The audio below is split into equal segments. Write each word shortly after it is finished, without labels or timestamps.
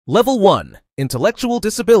Level 1. Intellectual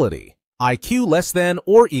disability. IQ less than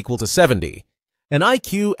or equal to 70. An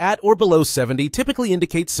IQ at or below 70 typically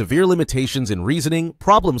indicates severe limitations in reasoning,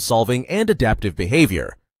 problem solving, and adaptive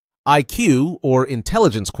behavior. IQ, or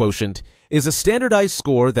intelligence quotient, is a standardized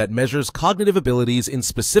score that measures cognitive abilities in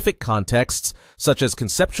specific contexts, such as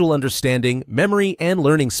conceptual understanding, memory, and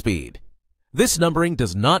learning speed. This numbering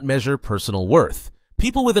does not measure personal worth.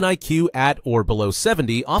 People with an IQ at or below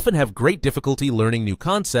 70 often have great difficulty learning new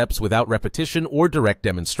concepts without repetition or direct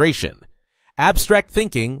demonstration. Abstract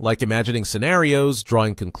thinking, like imagining scenarios,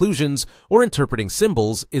 drawing conclusions, or interpreting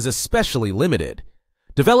symbols, is especially limited.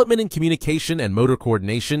 Development in communication and motor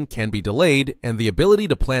coordination can be delayed, and the ability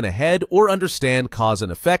to plan ahead or understand cause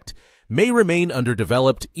and effect may remain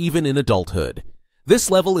underdeveloped even in adulthood.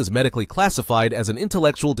 This level is medically classified as an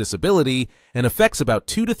intellectual disability and affects about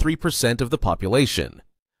 2 to 3% of the population.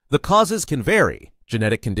 The causes can vary: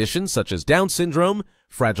 genetic conditions such as Down syndrome,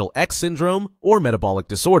 Fragile X syndrome, or metabolic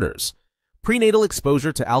disorders, prenatal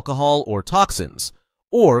exposure to alcohol or toxins,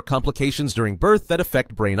 or complications during birth that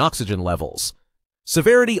affect brain oxygen levels.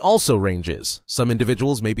 Severity also ranges. Some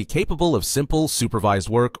individuals may be capable of simple, supervised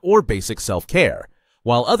work or basic self-care,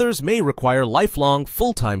 while others may require lifelong,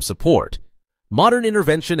 full-time support. Modern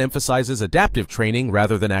intervention emphasizes adaptive training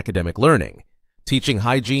rather than academic learning, teaching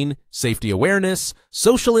hygiene, safety awareness,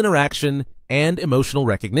 social interaction, and emotional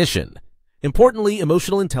recognition. Importantly,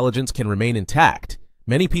 emotional intelligence can remain intact.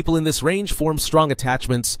 Many people in this range form strong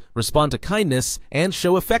attachments, respond to kindness, and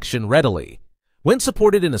show affection readily. When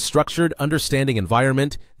supported in a structured, understanding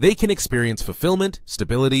environment, they can experience fulfillment,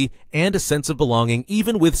 stability, and a sense of belonging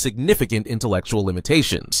even with significant intellectual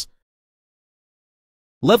limitations.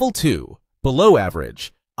 Level 2. Below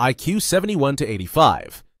average. IQ 71 to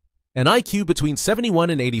 85. An IQ between 71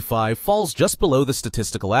 and 85 falls just below the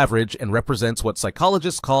statistical average and represents what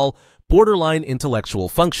psychologists call borderline intellectual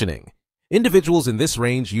functioning. Individuals in this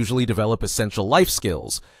range usually develop essential life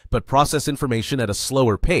skills, but process information at a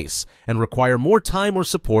slower pace and require more time or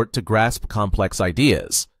support to grasp complex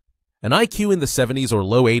ideas. An IQ in the 70s or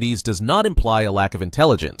low 80s does not imply a lack of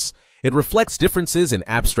intelligence. It reflects differences in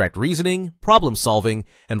abstract reasoning, problem solving,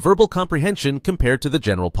 and verbal comprehension compared to the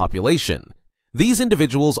general population. These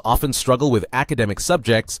individuals often struggle with academic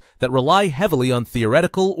subjects that rely heavily on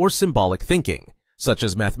theoretical or symbolic thinking, such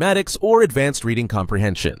as mathematics or advanced reading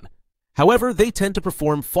comprehension. However, they tend to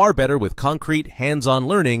perform far better with concrete, hands-on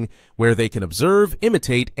learning where they can observe,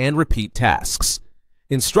 imitate, and repeat tasks.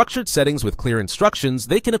 In structured settings with clear instructions,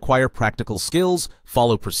 they can acquire practical skills,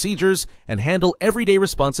 follow procedures, and handle everyday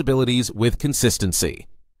responsibilities with consistency.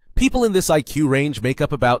 People in this IQ range make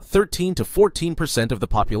up about 13 to 14% of the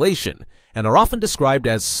population and are often described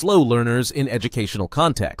as slow learners in educational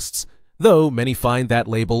contexts, though many find that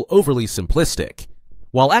label overly simplistic.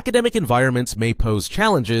 While academic environments may pose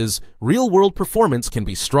challenges, real-world performance can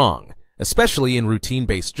be strong, especially in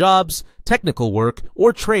routine-based jobs, technical work,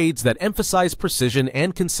 or trades that emphasize precision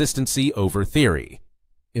and consistency over theory.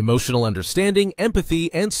 Emotional understanding,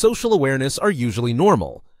 empathy, and social awareness are usually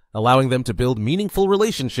normal, allowing them to build meaningful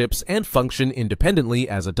relationships and function independently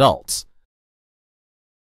as adults.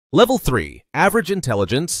 Level 3. Average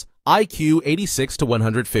intelligence, IQ 86 to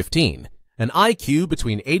 115. An IQ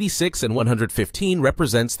between 86 and 115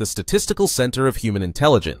 represents the statistical center of human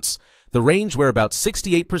intelligence, the range where about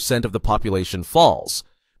 68% of the population falls.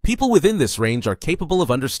 People within this range are capable of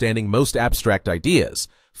understanding most abstract ideas,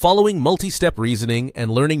 following multi-step reasoning and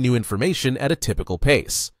learning new information at a typical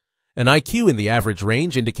pace. An IQ in the average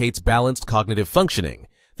range indicates balanced cognitive functioning,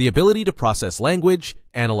 the ability to process language,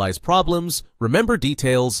 analyze problems, remember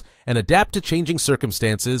details, and adapt to changing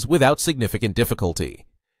circumstances without significant difficulty.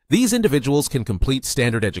 These individuals can complete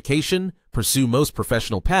standard education, pursue most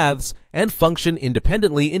professional paths, and function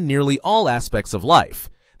independently in nearly all aspects of life.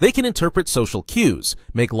 They can interpret social cues,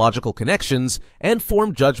 make logical connections, and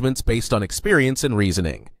form judgments based on experience and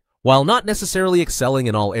reasoning. While not necessarily excelling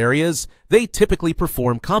in all areas, they typically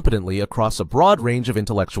perform competently across a broad range of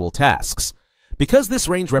intellectual tasks. Because this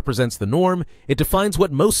range represents the norm, it defines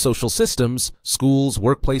what most social systems, schools,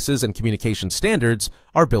 workplaces, and communication standards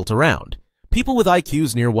are built around. People with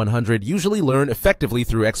IQs near 100 usually learn effectively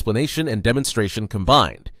through explanation and demonstration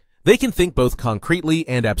combined. They can think both concretely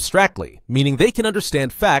and abstractly, meaning they can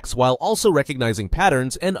understand facts while also recognizing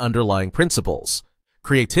patterns and underlying principles.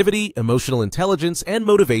 Creativity, emotional intelligence, and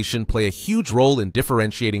motivation play a huge role in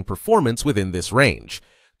differentiating performance within this range.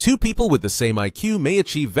 Two people with the same IQ may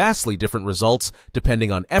achieve vastly different results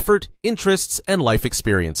depending on effort, interests, and life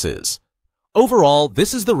experiences. Overall,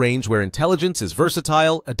 this is the range where intelligence is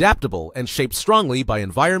versatile, adaptable, and shaped strongly by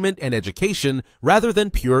environment and education rather than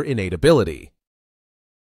pure innate ability.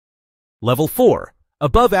 Level 4.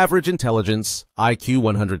 Above average intelligence, IQ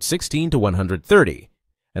 116 to 130.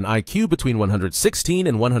 An IQ between 116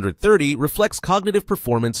 and 130 reflects cognitive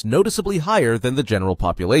performance noticeably higher than the general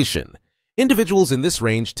population. Individuals in this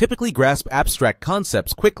range typically grasp abstract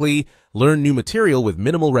concepts quickly, learn new material with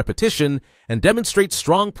minimal repetition, and demonstrate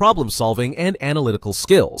strong problem-solving and analytical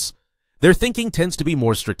skills. Their thinking tends to be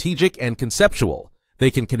more strategic and conceptual. They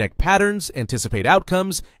can connect patterns, anticipate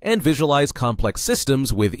outcomes, and visualize complex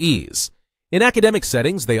systems with ease. In academic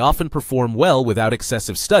settings, they often perform well without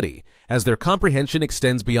excessive study, as their comprehension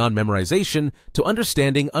extends beyond memorization to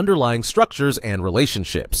understanding underlying structures and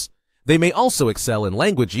relationships. They may also excel in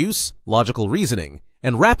language use, logical reasoning,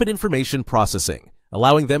 and rapid information processing,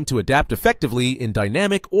 allowing them to adapt effectively in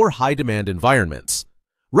dynamic or high-demand environments.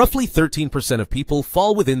 Roughly 13% of people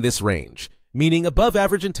fall within this range, meaning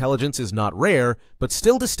above-average intelligence is not rare, but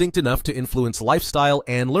still distinct enough to influence lifestyle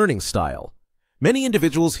and learning style. Many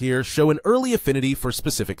individuals here show an early affinity for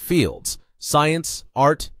specific fields, science,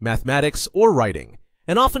 art, mathematics, or writing,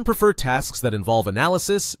 and often prefer tasks that involve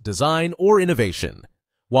analysis, design, or innovation.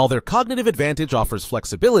 While their cognitive advantage offers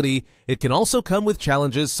flexibility, it can also come with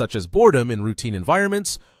challenges such as boredom in routine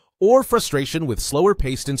environments or frustration with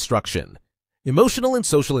slower-paced instruction. Emotional and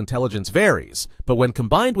social intelligence varies, but when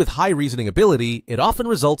combined with high reasoning ability, it often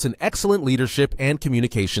results in excellent leadership and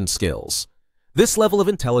communication skills. This level of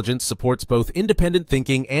intelligence supports both independent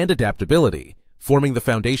thinking and adaptability, forming the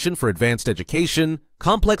foundation for advanced education,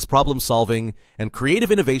 complex problem-solving, and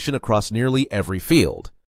creative innovation across nearly every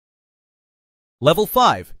field. Level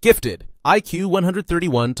 5. Gifted. IQ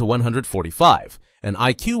 131 to 145. An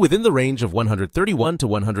IQ within the range of 131 to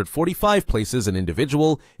 145 places an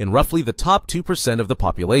individual in roughly the top 2% of the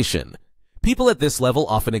population. People at this level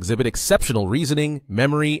often exhibit exceptional reasoning,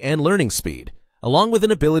 memory, and learning speed, along with an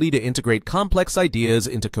ability to integrate complex ideas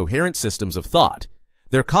into coherent systems of thought.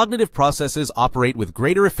 Their cognitive processes operate with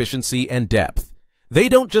greater efficiency and depth. They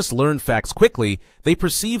don't just learn facts quickly, they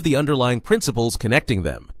perceive the underlying principles connecting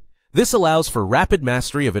them. This allows for rapid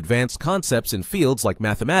mastery of advanced concepts in fields like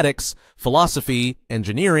mathematics, philosophy,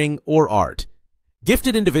 engineering, or art.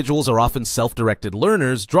 Gifted individuals are often self-directed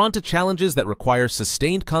learners drawn to challenges that require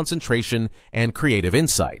sustained concentration and creative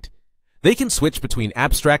insight. They can switch between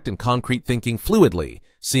abstract and concrete thinking fluidly,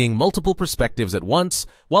 seeing multiple perspectives at once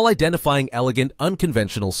while identifying elegant,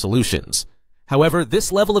 unconventional solutions. However,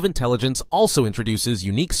 this level of intelligence also introduces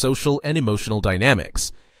unique social and emotional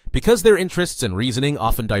dynamics. Because their interests and reasoning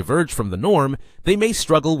often diverge from the norm, they may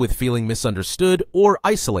struggle with feeling misunderstood or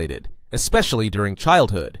isolated, especially during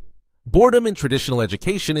childhood. Boredom in traditional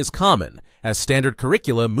education is common, as standard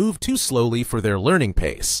curricula move too slowly for their learning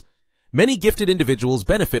pace. Many gifted individuals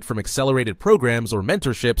benefit from accelerated programs or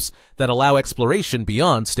mentorships that allow exploration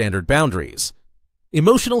beyond standard boundaries.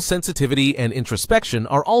 Emotional sensitivity and introspection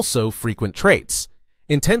are also frequent traits.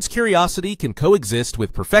 Intense curiosity can coexist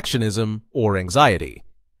with perfectionism or anxiety.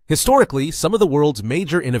 Historically, some of the world's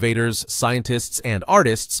major innovators, scientists, and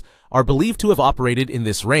artists are believed to have operated in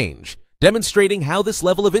this range, demonstrating how this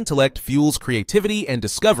level of intellect fuels creativity and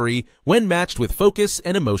discovery when matched with focus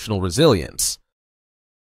and emotional resilience.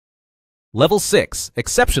 Level 6.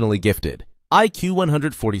 Exceptionally gifted. IQ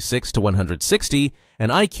 146 to 160, an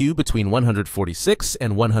IQ between 146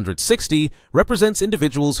 and 160 represents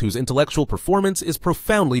individuals whose intellectual performance is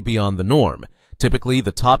profoundly beyond the norm, typically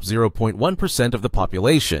the top 0.1% of the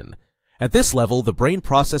population. At this level, the brain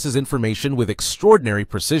processes information with extraordinary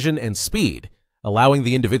precision and speed, allowing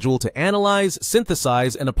the individual to analyze,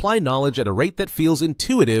 synthesize, and apply knowledge at a rate that feels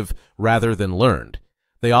intuitive rather than learned.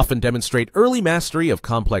 They often demonstrate early mastery of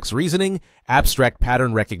complex reasoning, abstract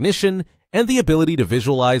pattern recognition, and the ability to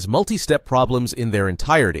visualize multi-step problems in their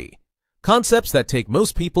entirety. Concepts that take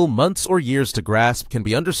most people months or years to grasp can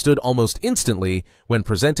be understood almost instantly when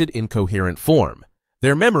presented in coherent form.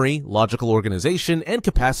 Their memory, logical organization, and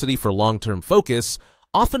capacity for long-term focus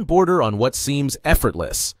often border on what seems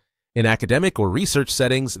effortless. In academic or research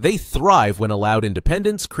settings, they thrive when allowed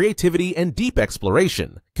independence, creativity, and deep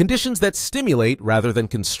exploration, conditions that stimulate rather than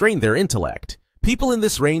constrain their intellect. People in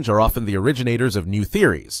this range are often the originators of new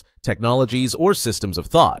theories, technologies, or systems of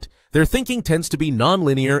thought. Their thinking tends to be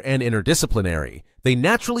nonlinear and interdisciplinary. They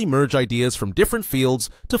naturally merge ideas from different fields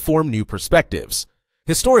to form new perspectives.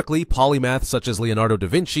 Historically, polymaths such as Leonardo da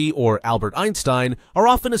Vinci or Albert Einstein are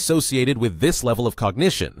often associated with this level of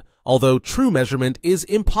cognition, although true measurement is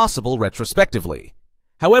impossible retrospectively.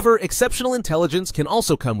 However, exceptional intelligence can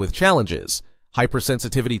also come with challenges: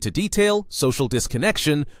 hypersensitivity to detail, social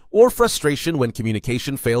disconnection, or frustration when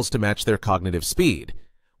communication fails to match their cognitive speed.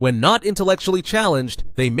 When not intellectually challenged,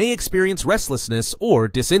 they may experience restlessness or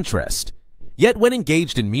disinterest. Yet when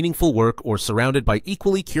engaged in meaningful work or surrounded by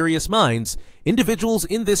equally curious minds, individuals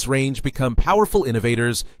in this range become powerful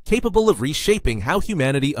innovators capable of reshaping how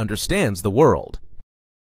humanity understands the world.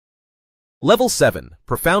 Level 7.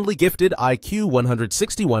 Profoundly gifted, IQ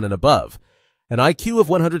 161 and above. An IQ of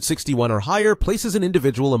 161 or higher places an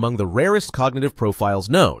individual among the rarest cognitive profiles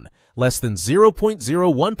known, less than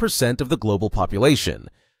 0.01% of the global population.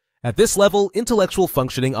 At this level, intellectual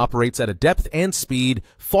functioning operates at a depth and speed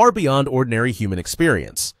far beyond ordinary human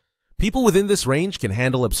experience. People within this range can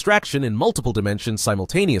handle abstraction in multiple dimensions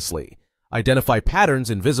simultaneously, identify patterns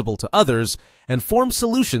invisible to others, and form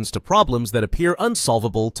solutions to problems that appear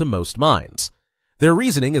unsolvable to most minds. Their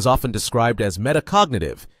reasoning is often described as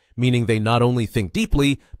metacognitive, meaning they not only think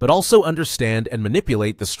deeply, but also understand and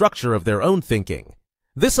manipulate the structure of their own thinking.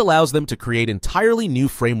 This allows them to create entirely new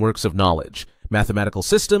frameworks of knowledge, mathematical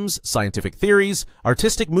systems, scientific theories,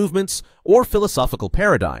 artistic movements, or philosophical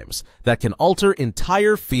paradigms that can alter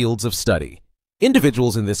entire fields of study.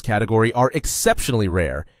 Individuals in this category are exceptionally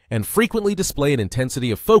rare and frequently display an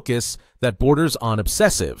intensity of focus that borders on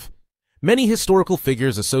obsessive. Many historical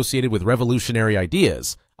figures associated with revolutionary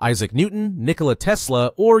ideas, Isaac Newton, Nikola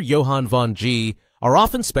Tesla, or Johann von G, are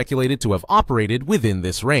often speculated to have operated within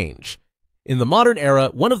this range. In the modern era,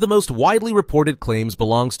 one of the most widely reported claims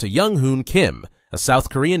belongs to Young-hoon Kim, a South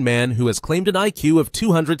Korean man who has claimed an IQ of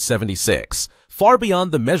 276, far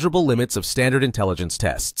beyond the measurable limits of standard intelligence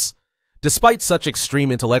tests. Despite such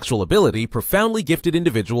extreme intellectual ability, profoundly gifted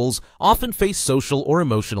individuals often face social or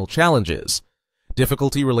emotional challenges,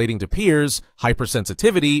 difficulty relating to peers,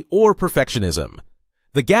 hypersensitivity, or perfectionism.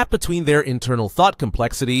 The gap between their internal thought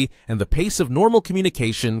complexity and the pace of normal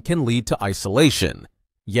communication can lead to isolation.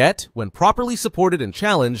 Yet, when properly supported and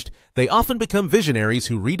challenged, they often become visionaries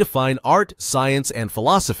who redefine art, science, and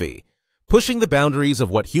philosophy, pushing the boundaries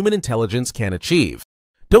of what human intelligence can achieve.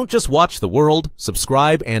 Don't just watch the world,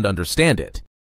 subscribe and understand it.